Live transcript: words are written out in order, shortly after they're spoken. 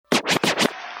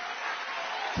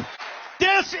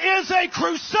This is a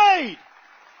crusade.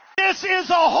 This is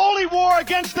a holy war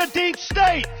against the deep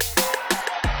state.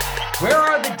 Where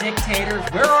are the dictators?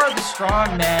 Where are the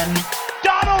strong men?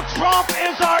 Donald Trump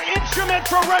is our instrument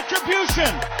for retribution.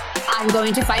 I'm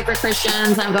going to fight for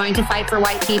Christians. I'm going to fight for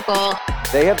white people.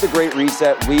 They have the Great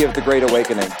Reset. We have the Great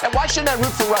Awakening. And why shouldn't I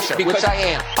root for Russia? Because I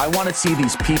am. I want to see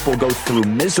these people go through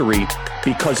misery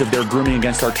because of their grooming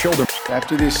against our children.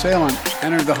 After the assailant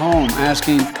entered the home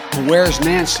asking, "Where's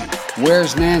Nancy?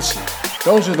 Where's Nancy?"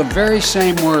 Those are the very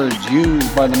same words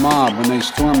used by the mob when they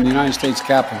stormed the United States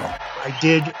Capitol. I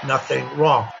did nothing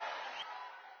wrong.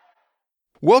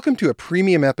 Welcome to a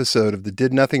premium episode of the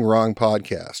Did Nothing Wrong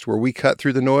podcast, where we cut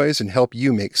through the noise and help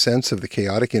you make sense of the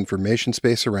chaotic information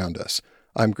space around us.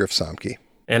 I'm Griff Somke.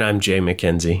 And I'm Jay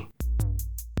McKenzie.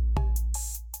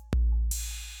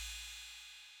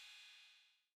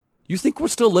 You think we're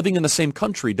still living in the same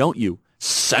country, don't you?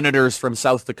 Senators from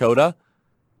South Dakota,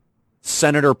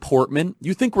 Senator Portman.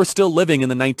 You think we're still living in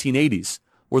the 1980s,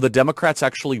 where the Democrats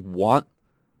actually want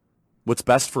what's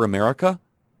best for America?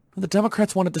 The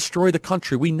Democrats want to destroy the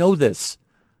country. We know this.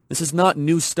 This is not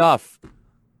new stuff.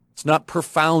 It's not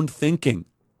profound thinking.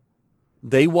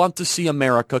 They want to see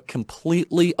America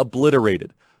completely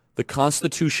obliterated, the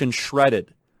Constitution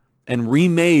shredded, and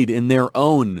remade in their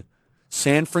own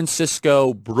San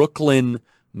Francisco, Brooklyn,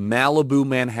 Malibu,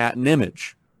 Manhattan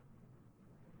image,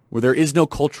 where there is no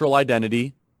cultural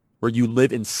identity, where you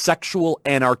live in sexual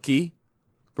anarchy,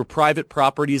 where private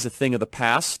property is a thing of the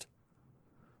past,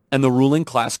 and the ruling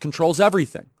class controls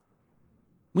everything.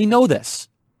 We know this.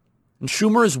 And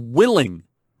Schumer is willing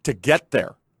to get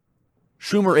there.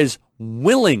 Schumer is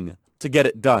willing to get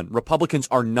it done. Republicans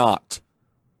are not.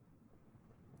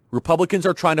 Republicans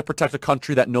are trying to protect a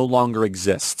country that no longer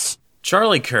exists.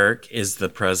 Charlie Kirk is the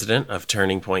president of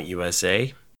Turning Point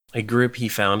USA, a group he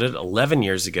founded 11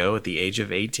 years ago at the age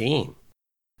of 18.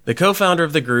 The co-founder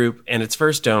of the group and its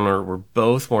first donor were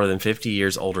both more than 50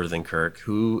 years older than Kirk,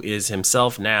 who is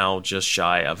himself now just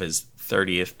shy of his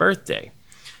 30th birthday.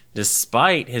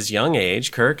 Despite his young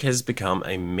age, Kirk has become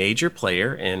a major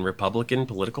player in Republican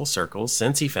political circles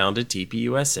since he founded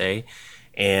TPUSA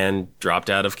and dropped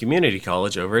out of community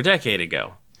college over a decade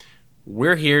ago.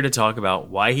 We're here to talk about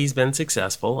why he's been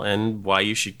successful and why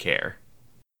you should care.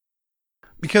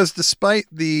 Because despite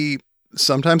the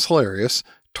sometimes hilarious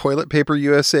Toilet Paper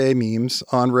USA memes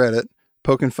on Reddit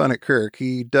poking fun at Kirk,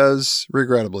 he does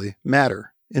regrettably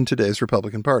matter in today's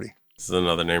Republican Party. This is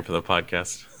another name for the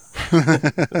podcast.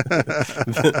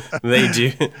 They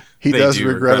do. He does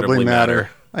regrettably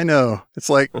matter. I know. It's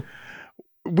like,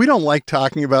 we don't like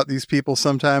talking about these people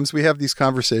sometimes. We have these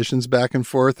conversations back and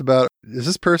forth about, does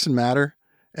this person matter?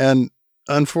 And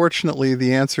unfortunately,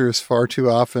 the answer is far too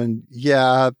often,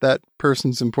 yeah, that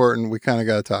person's important. We kind of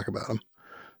got to talk about them.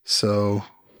 So...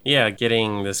 yeah,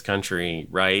 getting this country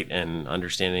right and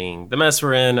understanding the mess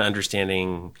we're in,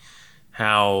 understanding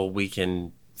how we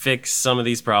can fix some of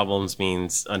these problems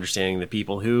means understanding the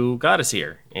people who got us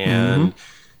here. And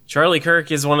Charlie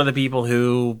Kirk is one of the people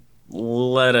who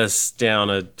led us down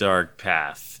a dark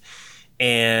path.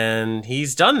 And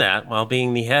he's done that while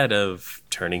being the head of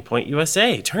Turning Point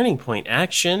USA, Turning Point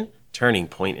Action, Turning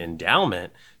Point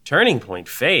Endowment, Turning Point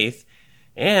Faith,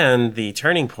 and the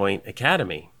Turning Point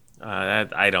Academy.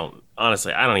 I don't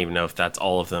even know if that's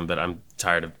all of them, but I'm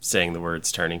tired of saying the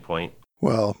words turning point.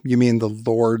 Well, you mean the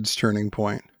Lord's Turning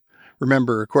Point.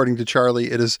 Remember, according to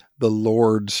Charlie, it is the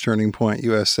Lord's Turning Point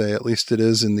USA. At least it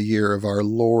is in the year of our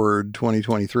Lord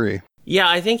 2023. Yeah,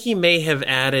 I think he may have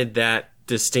added that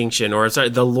distinction, or sorry,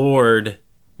 the Lord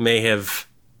may have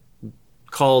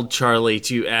called Charlie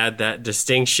to add that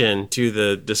distinction to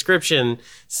the description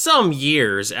some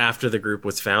years after the group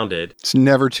was founded. It's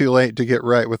never too late to get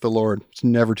right with the Lord. It's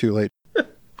never too late.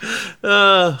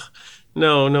 No,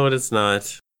 it's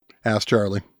not. Ask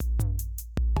Charlie.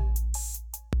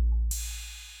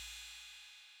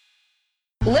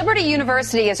 Liberty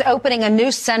University is opening a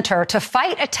new center to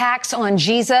fight attacks on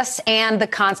Jesus and the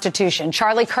Constitution.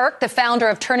 Charlie Kirk, the founder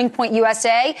of Turning Point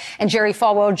USA, and Jerry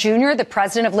Falwell Jr., the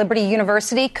president of Liberty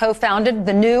University, co-founded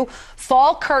the new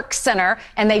Fall Kirk Center,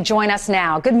 and they join us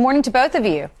now. Good morning to both of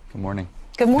you. Good morning.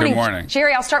 Good morning. Good morning.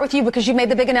 Jerry, I'll start with you because you made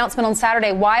the big announcement on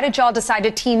Saturday. Why did y'all decide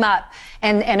to team up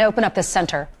and open up this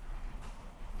center?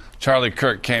 Charlie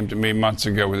Kirk came to me months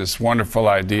ago with this wonderful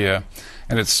idea.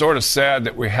 And it's sort of sad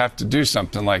that we have to do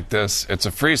something like this. It's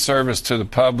a free service to the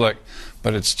public,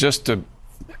 but it's just to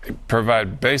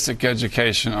provide basic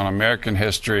education on American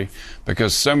history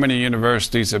because so many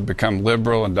universities have become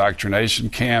liberal indoctrination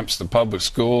camps. The public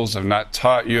schools have not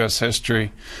taught U.S.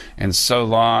 history in so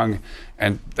long.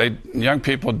 And young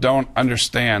people don't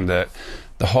understand that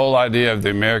The whole idea of the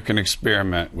American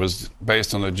experiment was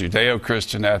based on the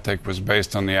Judeo-Christian ethic, was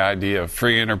based on the idea of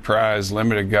free enterprise,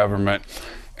 limited government,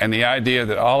 and the idea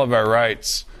that all of our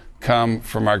rights come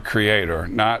from our Creator,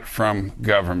 not from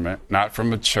government, not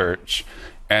from a church.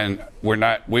 And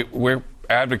we're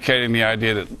advocating the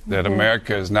idea that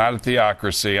America is not a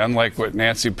theocracy, unlike what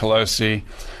Nancy Pelosi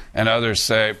and others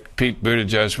say, Pete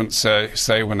Buttigieg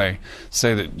say when they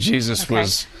say that Jesus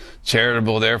was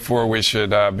charitable, therefore we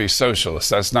should be socialists.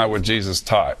 That's not what Jesus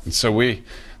taught. And so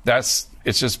it's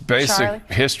just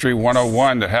basic history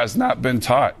 101 that has not been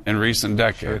taught in recent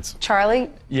decades. Charlie,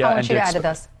 I want you to add to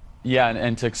this. Yeah,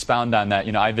 and to expound on that,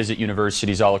 I visit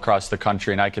universities all across the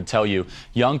country, and I can tell you,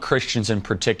 young Christians in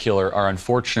particular are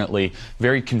unfortunately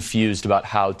very confused about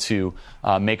how to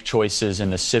make choices in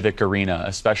the civic arena,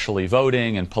 especially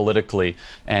voting and politically.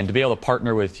 And to be able to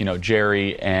partner with,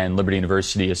 Jerry and Liberty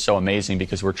University is so amazing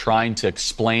because we're trying to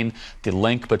explain the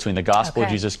link between the gospel of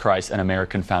Jesus Christ and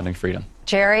American founding freedom.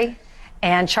 Jerry?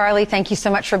 And Charlie, thank you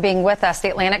so much for being with us. The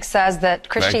Atlantic says that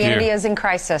Christianity is in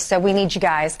crisis, so we need you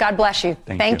guys. God bless you.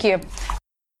 Thank you.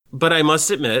 But I must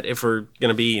admit, if we're going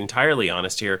to be entirely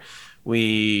honest here,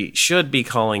 we should be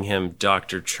calling him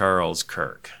Dr. Charles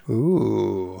Kirk.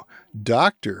 Ooh,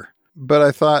 doctor. But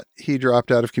I thought he dropped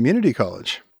out of community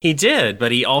college. He did,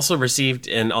 but he also received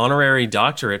an honorary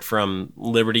doctorate from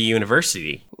Liberty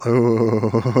University.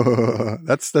 Oh,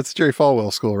 that's Jerry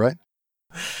Falwell School, right?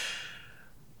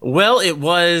 Well, it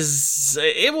was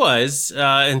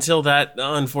until that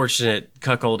unfortunate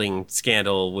cuckolding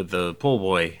scandal with the pool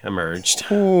boy emerged.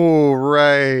 Oh,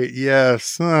 right.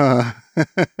 Yes. Yeah.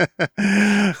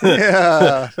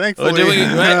 Thankfully. Maybe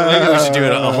we should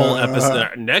do a whole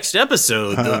episode. Next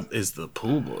episode is the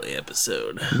pool boy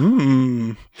episode.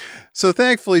 So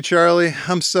thankfully, Charlie,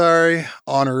 I'm sorry,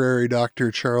 honorary Dr.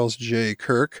 Charles J.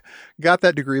 Kirk got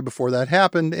that degree before that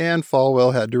happened, and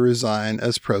Falwell had to resign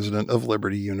as president of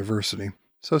Liberty University.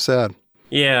 So sad.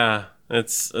 Yeah,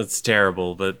 it's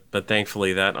terrible, but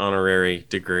thankfully that honorary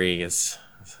degree is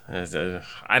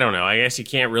I don't know. I guess you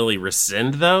can't really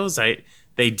rescind those.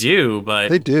 They do, but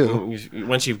they do.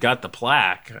 Once you've got the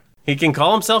plaque, he can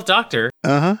call himself doctor.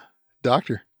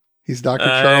 Doctor. He's Dr.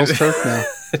 Charles Kirk now.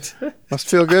 Must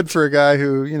feel good for a guy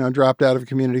who, dropped out of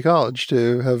community college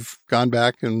to have gone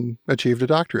back and achieved a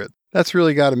doctorate. That's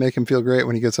really got to make him feel great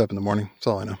when he gets up in the morning. That's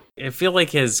all I know. I feel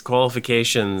like his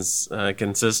qualifications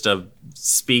consist of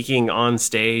speaking on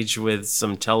stage with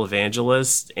some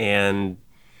televangelists and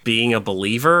being a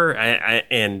believer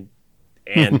and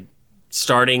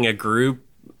starting a group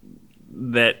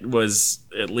that was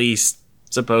at least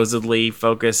supposedly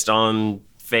focused on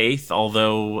faith,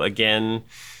 although, again,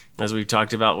 as we've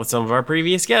talked about with some of our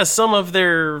previous guests, some of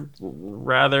their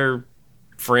rather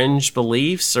fringe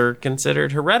beliefs are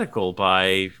considered heretical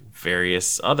by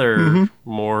various other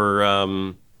more,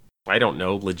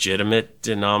 legitimate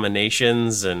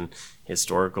denominations and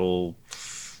historical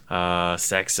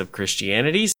sects of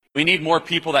Christianity. We need more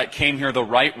people that came here the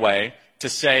right way to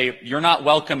say, you're not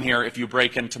welcome here if you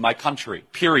break into my country,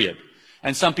 period.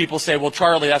 And some people say, well,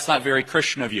 Charlie, that's not very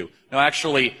Christian of you. No,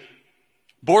 actually,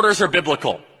 borders are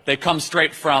biblical. They come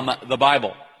straight from the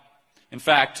Bible. In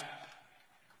fact,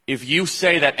 if you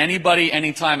say that anybody,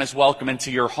 anytime is welcome into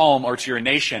your home or to your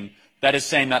nation, that is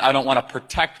saying that I don't want to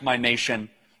protect my nation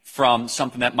from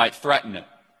something that might threaten it.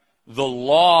 The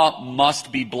law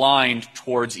must be blind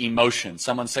towards emotion.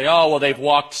 Someone say, oh, well, they've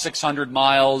walked 600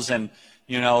 miles and,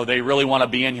 they really want to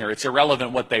be in here. It's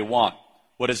irrelevant what they want.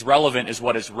 What is relevant is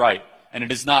what is right. And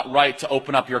it is not right to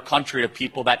open up your country to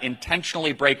people that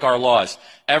intentionally break our laws.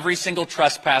 Every single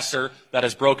trespasser that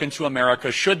has broken into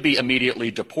America should be immediately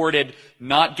deported,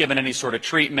 not given any sort of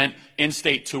treatment,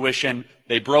 in-state tuition.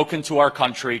 They broke into our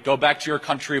country. Go back to your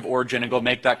country of origin and go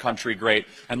make that country great.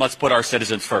 And let's put our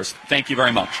citizens first. Thank you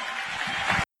very much.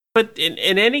 But in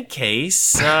any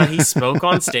case, he spoke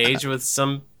on stage with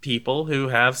some people who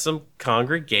have some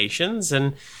congregations,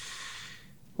 and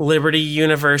Liberty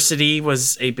University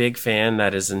was a big fan.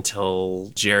 That is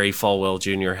until Jerry Falwell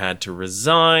Jr. had to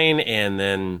resign, and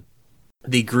then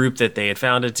the group that they had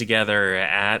founded together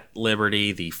at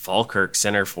Liberty, the Falkirk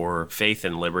Center for Faith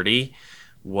and Liberty,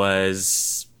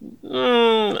 was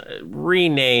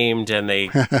renamed, and they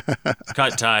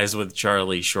cut ties with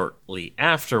Charlie shortly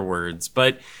afterwards.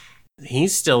 But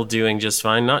he's still doing just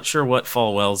fine. Not sure what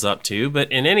Falwell's up to,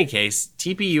 but in any case,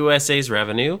 TPUSA's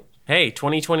revenue, hey,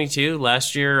 2022,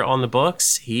 last year on the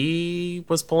books, he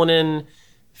was pulling in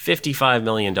 $55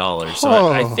 million.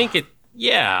 So I think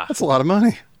that's a lot of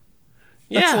money.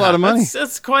 That's a lot of money.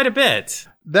 That's quite a bit.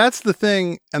 That's the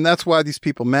thing, and that's why these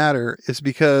people matter, is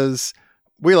because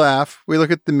we laugh. We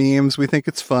look at the memes. We think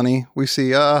it's funny. We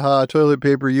see, aha, Toilet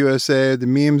Paper USA. The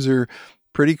memes are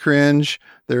pretty cringe.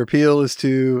 Their appeal is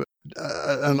to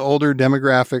an older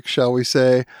demographic, shall we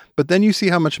say. But then you see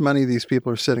how much money these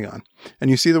people are sitting on, and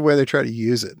you see the way they try to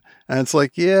use it. And it's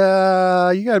like,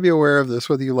 yeah, you got to be aware of this,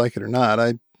 whether you like it or not.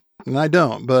 I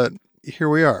don't, but here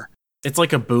we are. It's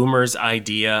like a boomer's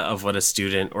idea of what a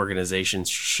student organization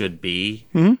should be.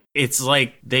 Mm-hmm. It's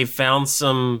like they found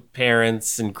some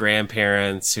parents and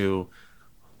grandparents who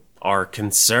are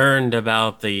concerned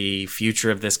about the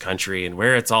future of this country and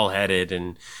where it's all headed.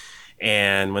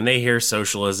 And when they hear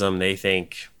socialism, they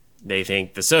think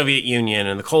the Soviet Union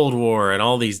and the Cold War and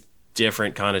all these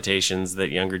different connotations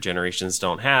that younger generations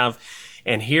don't have.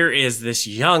 And here is this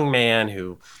young man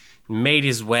who made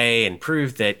his way and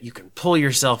proved that you can pull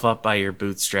yourself up by your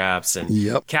bootstraps,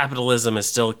 and capitalism is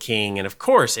still king. And of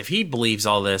course, if he believes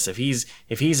all this, if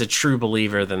he's a true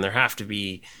believer, then there have to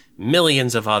be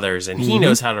millions of others, and he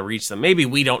knows how to reach them. Maybe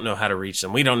we don't know how to reach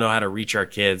them. We don't know how to reach our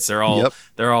kids. They're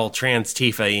all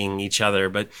trans-tifa-ing each other.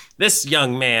 But this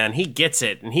young man, he gets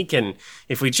it, and he can,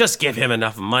 if we just give him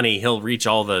enough money, he'll reach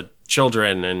all the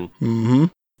children, and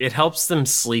it helps them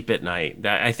sleep at night.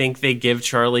 I think they give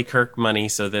Charlie Kirk money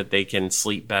so that they can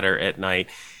sleep better at night.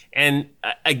 And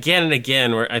again and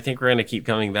again, I think we're going to keep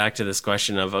coming back to this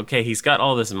question of, okay, he's got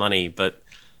all this money, but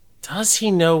does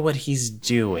he know what he's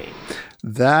doing?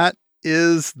 That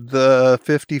is the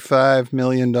 $55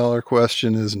 million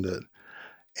question, isn't it?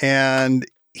 And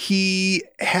he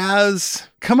has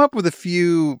come up with a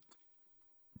few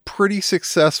pretty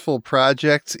successful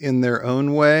projects in their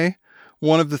own way.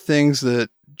 One of the things that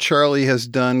Charlie has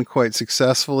done quite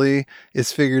successfully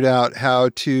is figured out how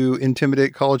to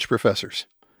intimidate college professors.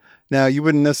 Now, you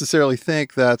wouldn't necessarily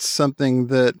think that's something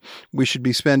that we should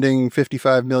be spending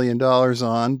 $55 million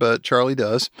on, but Charlie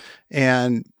does.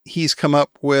 And he's come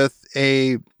up with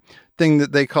a thing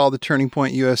that they call the Turning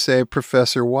Point USA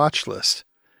Professor Watch List.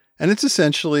 And it's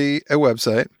essentially a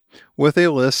website with a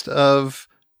list of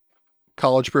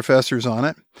college professors on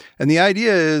it. And the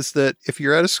idea is that if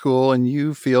you're at a school and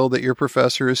you feel that your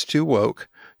professor is too woke,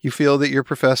 you feel that your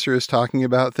professor is talking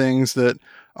about things that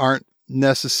aren't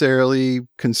necessarily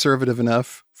conservative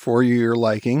enough for your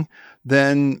liking,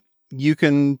 then you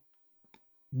can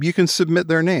submit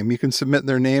their name. You can submit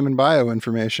their name and bio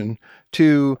information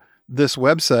to this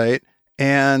website,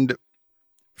 and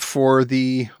for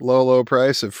the low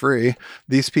price of free,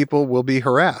 these people will be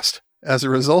harassed as a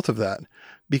result of that.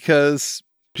 Because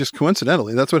just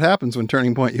coincidentally, that's what happens when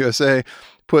Turning Point USA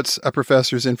puts a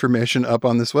professor's information up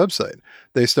on this website.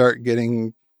 They start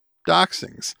getting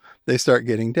doxings. They start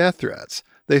getting death threats.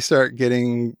 They start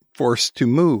getting forced to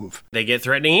move. They get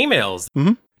threatening emails.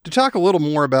 Mm-hmm. To talk a little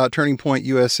more about Turning Point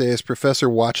USA's Professor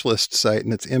Watchlist site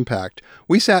and its impact,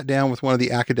 we sat down with one of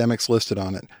the academics listed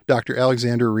on it, Dr.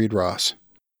 Alexander Reid Ross.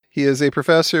 He is a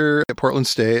professor at Portland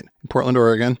State, in Portland,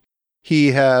 Oregon.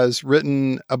 He has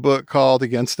written a book called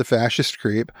Against the Fascist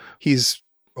Creep. He's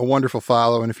a wonderful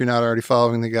follow, and if you're not already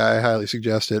following the guy, I highly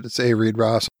suggest it. It's A. Reid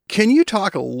Ross. Can you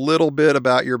talk a little bit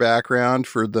about your background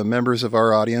for the members of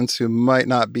our audience who might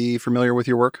not be familiar with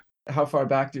your work? How far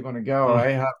back do you want to go?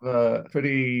 I have a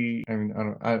pretty,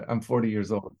 I'm 40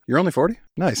 years old. You're only 40?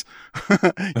 Nice.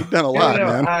 You've done a lot,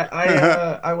 man.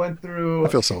 I went through. I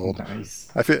feel so old. Nice.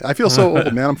 I feel so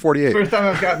old, man. I'm 48. First time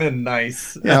I've gotten a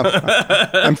nice. Yeah.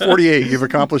 I'm 48. You've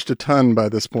accomplished a ton by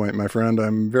this point, my friend.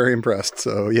 I'm very impressed.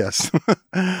 So yes.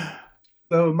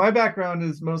 So my background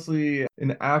is mostly in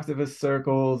activist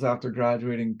circles after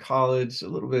graduating college, a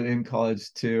little bit in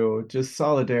college too, just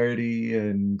solidarity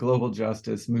and global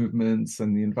justice movements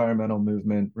and the environmental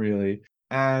movement, really.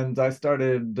 And I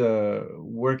started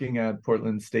working at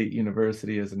Portland State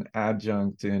University as an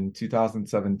adjunct in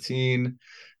 2017,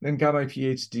 then got my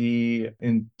PhD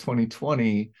in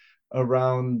 2020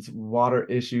 around water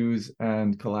issues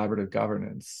and collaborative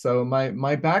governance. So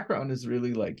my background is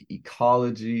really like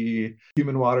ecology,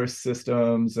 human water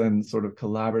systems, and sort of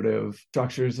collaborative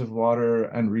structures of water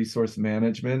and resource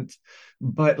management.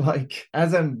 But like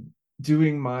as I'm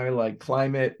doing my like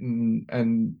climate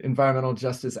and environmental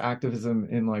justice activism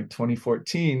in like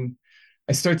 2014,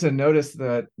 I start to notice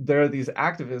that there are these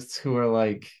activists who are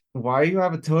like, why you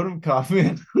have a totem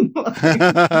coffin?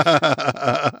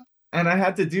 And I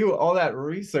had to do all that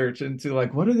research into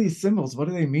like, what are these symbols? What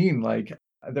do they mean? Like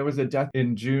there was a Death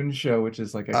in June show, which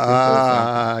is like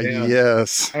a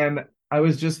yes. And I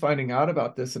was just finding out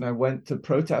about this, and I went to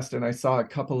protest, and I saw a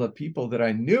couple of people that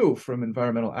I knew from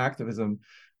environmental activism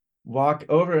walk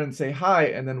over and say hi,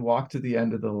 and then walk to the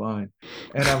end of the line.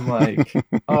 And I'm like,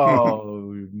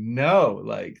 oh no,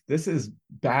 like this is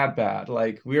bad.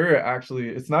 Like we're actually,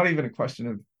 it's not even a question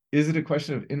of is it a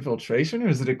question of infiltration, or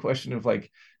is it a question of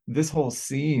like this whole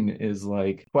scene is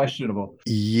like questionable?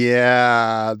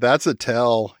 Yeah, that's a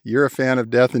tell. You're a fan of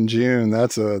Death in June.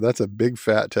 That's a big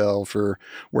fat tell for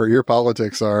where your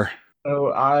politics are.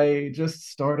 So I just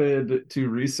started to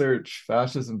research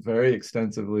fascism very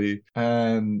extensively,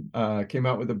 and came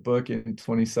out with a book in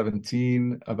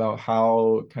 2017 about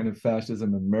how kind of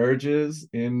fascism emerges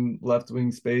in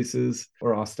left-wing spaces,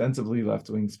 or ostensibly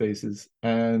left-wing spaces.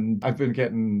 And I've been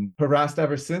getting harassed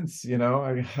ever since.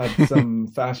 I had some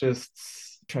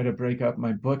fascists try to break up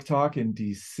my book talk in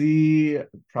DC.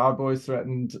 Proud Boys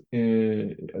threatened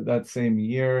that same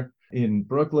year in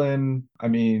Brooklyn. I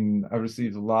mean, I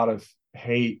received a lot of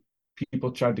hate.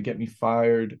 People tried to get me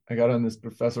fired. I got on this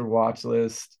professor watch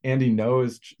list. Andy Ngo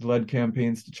has led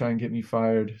campaigns to try and get me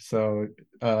fired. So,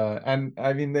 and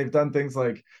I mean, they've done things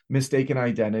like mistaken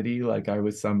identity, like I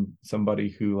was somebody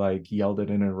who like yelled at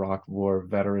an Iraq War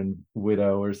veteran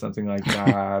widow or something like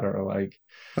that, or like,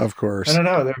 of course, I don't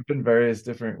know. There have been various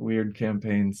different weird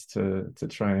campaigns to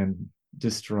try and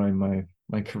destroy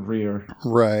my career.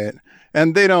 Right.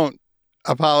 And they don't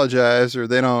apologize, or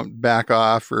they don't back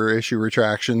off or issue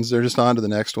retractions. They're just on to the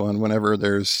next one whenever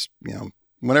there's,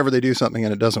 whenever they do something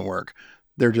and it doesn't work.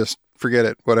 They're just, forget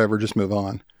it, whatever, just move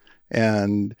on.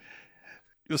 And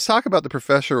let's talk about the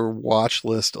professor watch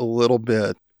list a little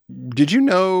bit. Did you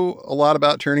know a lot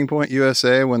about Turning Point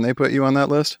USA when they put you on that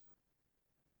list?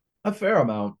 A fair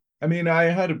amount. I mean, I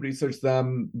had to research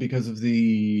them because of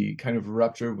the kind of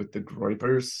rupture with the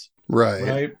Groypers.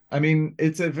 Right. I mean,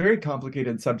 it's a very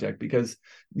complicated subject because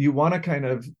you want to kind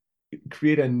of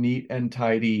create a neat and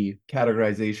tidy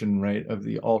categorization, right, of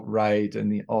the alt-right and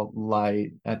the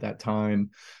alt-light at that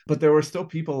time. But there were still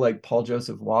people like Paul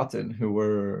Joseph Watson who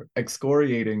were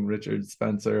excoriating Richard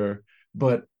Spencer,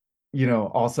 but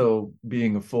also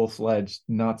being a full-fledged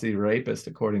Nazi rapist,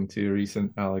 according to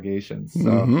recent allegations.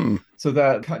 So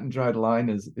that cut and dried line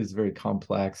is very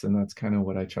complex, and that's kind of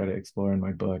what I try to explore in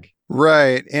my book.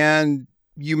 Right. And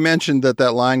you mentioned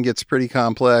that line gets pretty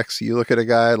complex. You look at a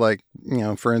guy like,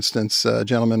 for instance, a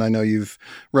gentleman I know you've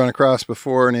run across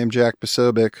before named Jack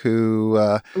Posobiec,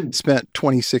 who spent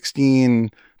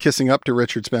 2016 kissing up to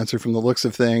Richard Spencer from the looks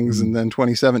of things, and then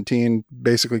 2017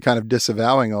 basically kind of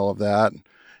disavowing all of that.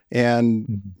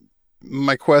 And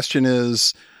my question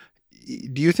is,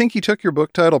 do you think he took your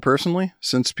book title personally,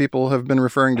 since people have been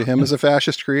referring to him as a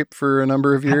fascist creep for a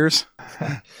number of years?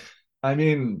 I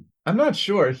mean, I'm not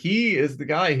sure. He is the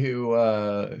guy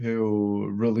who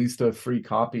released a free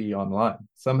copy online.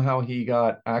 Somehow he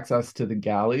got access to the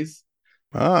galleys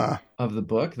of the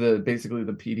book, basically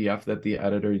the PDF that the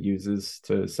editor uses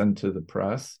to send to the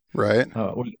press, right?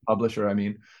 Or the publisher, I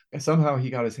mean. Somehow he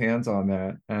got his hands on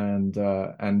that and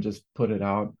just put it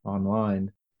out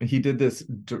online. He did this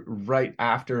right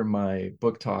after my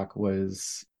book talk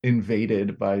was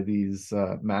invaded by these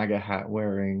MAGA hat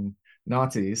wearing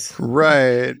Nazis.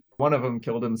 Right. One of them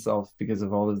killed himself because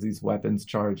of all of these weapons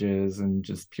charges and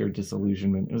just pure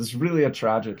disillusionment. It was really a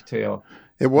tragic tale.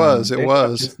 It was.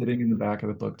 Just sitting in the back of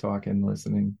the book talk and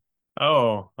listening.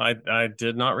 Oh, I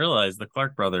did not realize the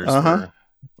Clark brothers were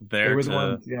there. They were the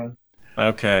ones, yeah.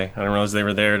 Okay, I didn't realize they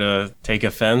were there to take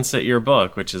offense at your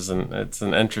book, which is it's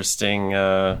an interesting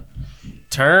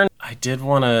turn. I did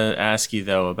want to ask you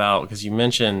though about, because you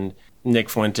mentioned Nick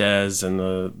Fuentes and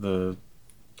the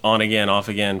on again off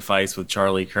again fights with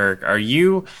Charlie Kirk. Are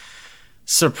you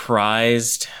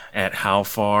surprised at how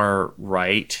far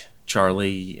right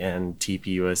Charlie and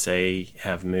TPUSA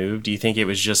have moved? Do you think it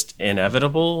was just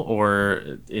inevitable,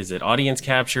 or is it audience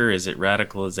capture? Is it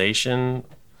radicalization?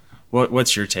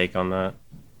 What's your take on that?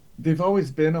 They've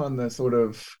always been on the sort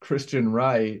of Christian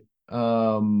right,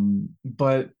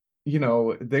 but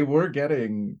they were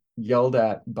getting yelled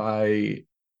at by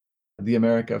the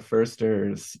America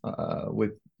Firsters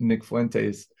with Nick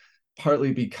Fuentes,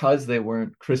 partly because they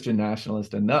weren't Christian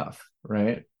nationalist enough,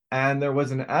 right? And there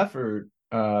was an effort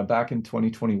back in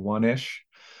 2021-ish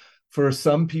for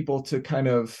some people to kind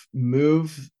of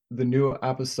move the New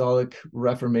Apostolic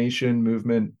Reformation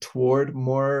movement toward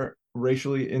more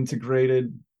racially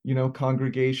integrated,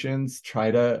 congregations, try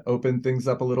to open things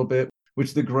up a little bit,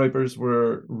 which the Groypers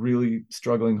were really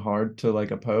struggling hard to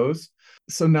oppose.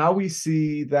 So now we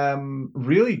see them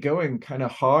really going kind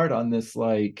of hard on this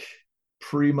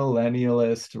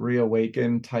premillennialist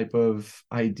reawaken type of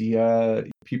idea.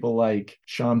 People like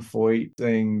Sean Foyt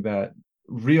saying that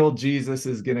real Jesus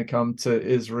is going to come to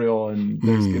Israel, and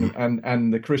there's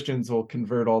and the Christians will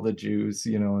convert all the Jews,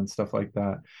 and stuff like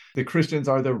that. The Christians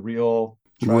are the real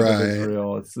tribe of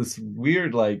Israel. It's this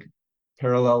weird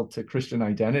parallel to Christian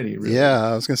identity, really. Yeah,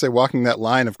 I was going to say walking that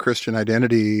line of Christian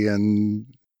identity, and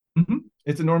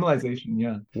It's a normalization,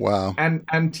 yeah. Wow. And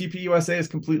TPUSA is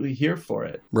completely here for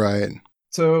it. Right.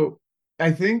 So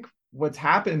I think what's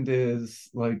happened is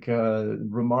like a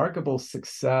remarkable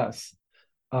success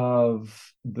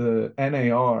of the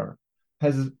NAR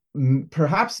has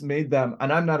perhaps made them,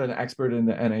 and I'm not an expert in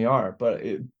the NAR, but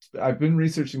I've been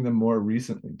researching them more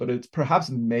recently, but it's perhaps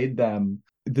made them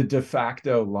the de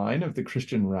facto line of the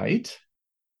Christian right.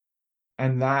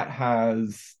 And that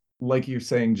has, like you're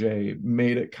saying, Jay,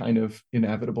 made it kind of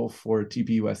inevitable for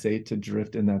TPUSA to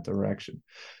drift in that direction.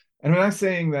 And when I'm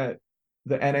saying that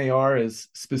the NAR is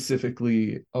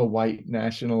specifically a white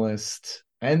nationalist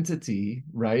entity,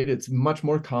 right? It's much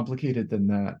more complicated than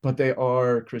that, but they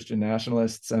are Christian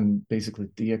nationalists and basically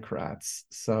theocrats.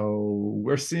 So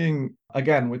we're seeing,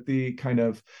 again, with the kind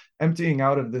of emptying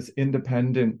out of this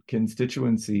independent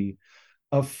constituency,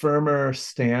 a firmer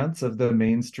stance of the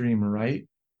mainstream right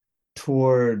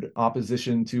toward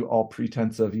opposition to all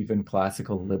pretense of even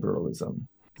classical liberalism.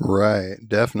 Right,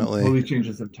 definitely. Slowly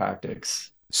changes of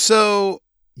tactics. So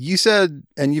you said,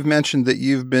 and you've mentioned that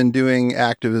you've been doing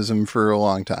activism for a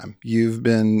long time. You've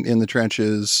been in the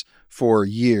trenches for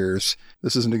years.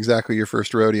 This isn't exactly your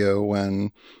first rodeo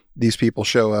when these people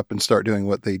show up and start doing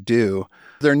what they do.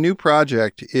 Their new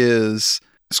project is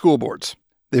school boards.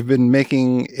 They've been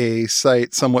making a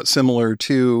site somewhat similar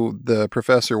to the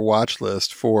Professor Watch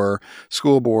List for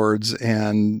school boards.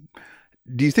 And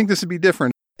do you think this would be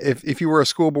different if you were a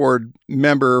school board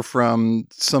member from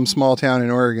some small town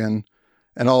in Oregon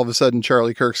and all of a sudden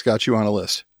Charlie Kirk's got you on a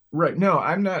list? Right. No,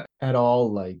 I'm not at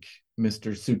all like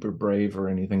Mr. Super Brave or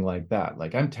anything like that.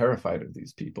 Like, I'm terrified of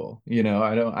these people. You know,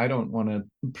 I don't want to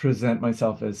present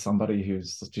myself as somebody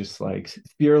who's just like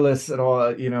fearless at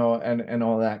all, you know, and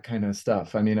all that kind of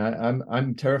stuff. I mean,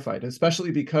 I'm terrified,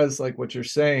 especially because, like what you're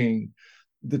saying,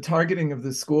 the targeting of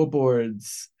the school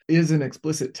boards is an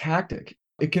explicit tactic.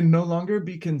 It can no longer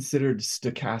be considered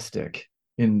stochastic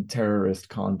in terrorist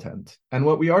content. And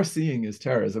what we are seeing is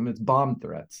terrorism. It's bomb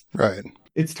threats. Right.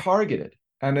 It's targeted.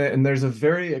 And there's a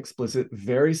very explicit,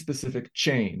 very specific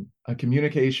chain, an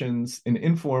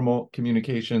informal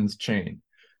communications chain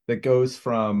that goes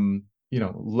from, you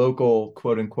know, local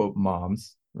quote unquote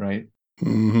moms, right?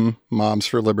 Mm-hmm. Moms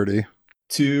for liberty.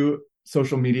 To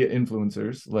social media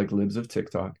influencers like libs of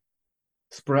TikTok,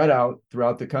 spread out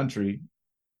throughout the country,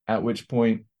 at which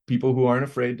point people who aren't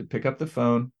afraid to pick up the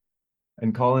phone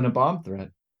and call in a bomb threat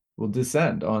will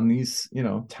descend on these, you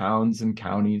know, towns and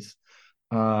counties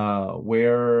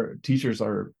where teachers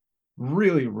are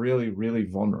really, really, really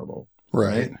vulnerable.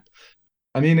 Right.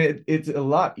 I mean, it's a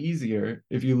lot easier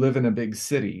if you live in a big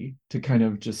city to kind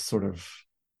of just sort of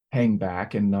hang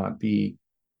back and not be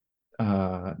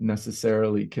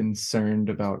necessarily concerned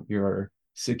about your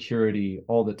security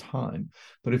all the time.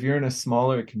 But if you're in a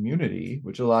smaller community,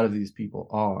 which a lot of these people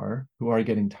are, who are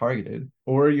getting targeted,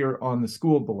 or you're on the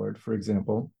school board, for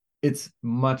example, it's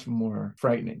much more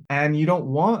frightening. And you don't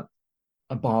want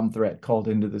a bomb threat called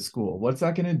into the school. What's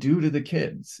that going to do to the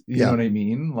kids? You know what I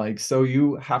mean? Like, so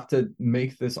you have to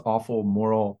make this awful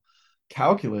moral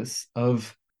calculus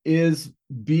of, is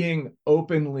being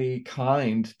openly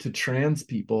kind to trans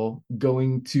people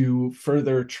going to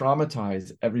further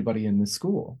traumatize everybody in the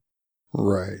school?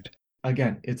 Right.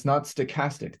 Again, it's not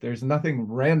stochastic. There's nothing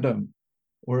random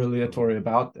or aleatory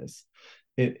about this.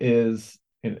 It is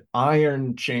an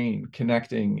iron chain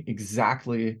connecting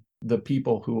exactly the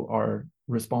people who are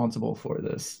responsible for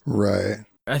this. Right.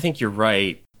 I think you're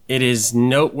right. It is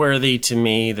noteworthy to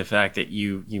me, the fact that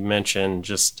you mentioned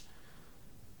just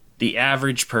the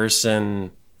average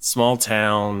person, small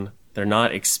town, they're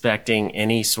not expecting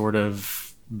any sort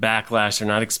of backlash. They're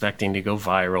not expecting to go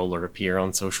viral or appear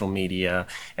on social media.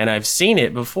 And I've seen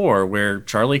it before where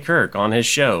Charlie Kirk on his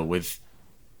show with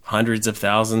hundreds of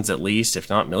thousands at least, if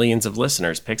not millions of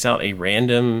listeners, picks out a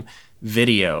random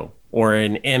video or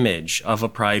an image of a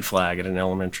pride flag at an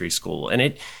elementary school. And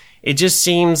it just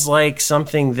seems like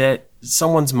something that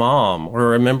someone's mom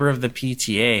or a member of the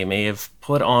PTA may have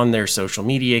put on their social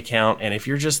media account. And if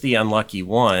you're just the unlucky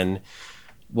one,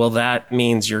 well, that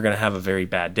means you're going to have a very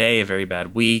bad day, a very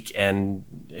bad week. And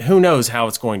who knows how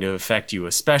it's going to affect you,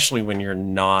 especially when you're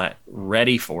not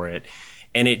ready for it.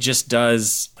 And it just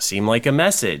does seem like a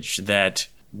message that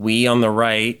we on the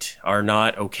right are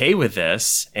not okay with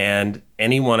this, and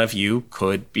any one of you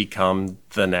could become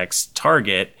the next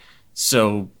target.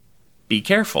 So be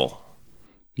careful.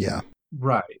 Yeah.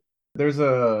 Right. There's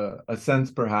a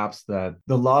sense perhaps that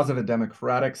the laws of a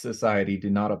democratic society do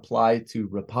not apply to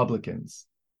Republicans,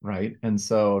 right? And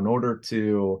so in order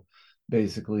to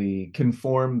basically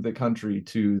conform the country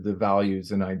to the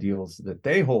values and ideals that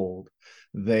they hold,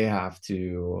 they have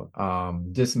to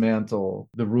dismantle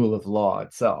the rule of law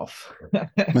itself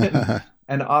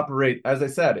and operate, as I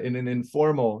said, in an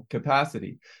informal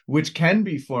capacity, which can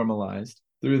be formalized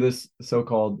through this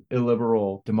so-called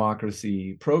illiberal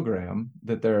democracy program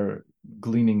that they're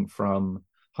gleaning from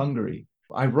Hungary.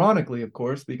 Ironically, of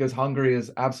course, because Hungary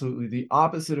is absolutely the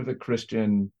opposite of a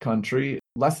Christian country.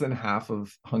 Less than half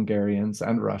of Hungarians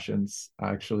and Russians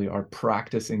actually are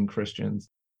practicing Christians.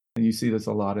 And you see this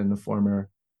a lot in the former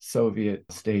Soviet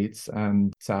states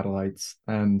and satellites.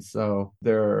 And so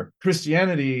their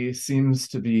Christianity seems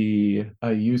to be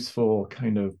a useful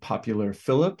kind of popular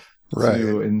fillip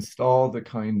to install the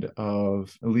kind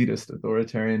of elitist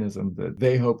authoritarianism that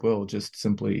they hope will just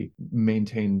simply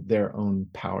maintain their own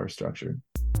power structure.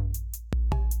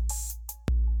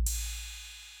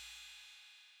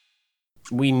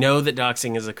 We know that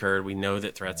doxing has occurred. We know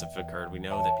that threats have occurred. We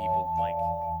know that people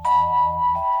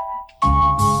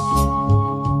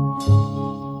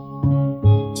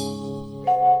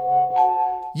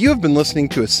You have been listening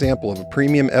to a sample of a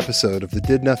premium episode of the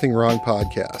Did Nothing Wrong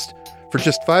podcast. For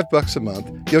just $5 a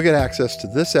month, you'll get access to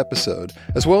this episode,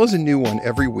 as well as a new one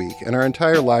every week and our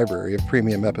entire library of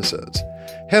premium episodes.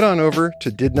 Head on over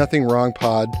to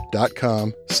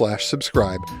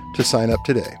didnothingwrongpod.com/subscribe to sign up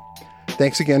today.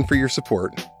 Thanks again for your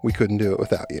support. We couldn't do it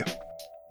without you.